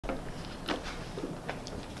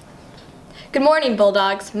Good morning,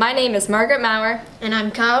 Bulldogs. My name is Margaret Maurer. And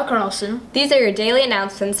I'm Kyle Carlson. These are your daily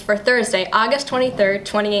announcements for Thursday, August 23rd,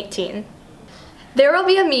 2018. There will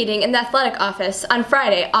be a meeting in the athletic office on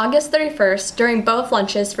Friday, August 31st during both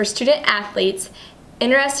lunches for student athletes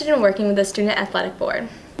interested in working with the Student Athletic Board.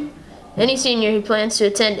 Any senior who plans to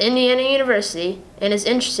attend Indiana University and is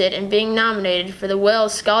interested in being nominated for the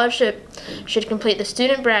Wells Scholarship should complete the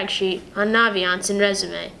student brag sheet on Naviance and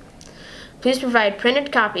resume. Please provide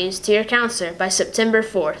printed copies to your counselor by September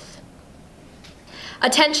 4th.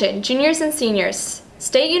 Attention, juniors and seniors.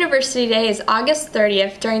 State University Day is August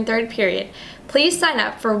 30th during third period. Please sign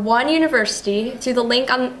up for One University through the link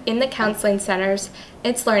in the Counseling Center's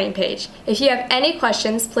It's Learning page. If you have any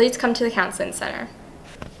questions, please come to the Counseling Center.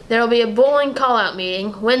 There will be a bowling call-out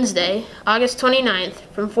meeting Wednesday, August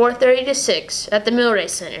 29th from 4:30 to 6 at the Millrace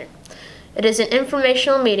Center. It is an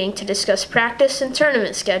informational meeting to discuss practice and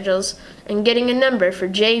tournament schedules and getting a number for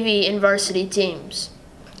JV and varsity teams.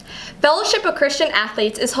 Fellowship of Christian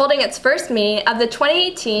Athletes is holding its first meeting of the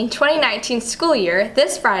 2018-2019 school year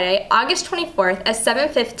this Friday, August 24th at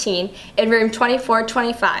 7:15 in room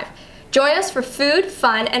 2425. Join us for food,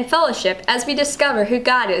 fun, and fellowship as we discover who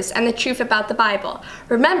God is and the truth about the Bible.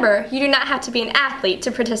 Remember, you do not have to be an athlete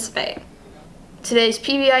to participate. Today's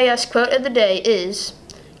PBIS quote of the day is,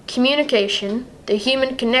 "Communication, the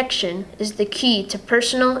human connection, is the key to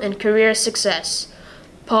personal and career success."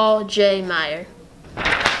 Paul J. Meyer.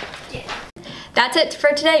 That's it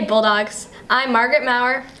for today, Bulldogs. I'm Margaret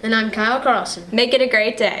Maurer. And I'm Kyle Carlson. Make it a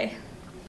great day.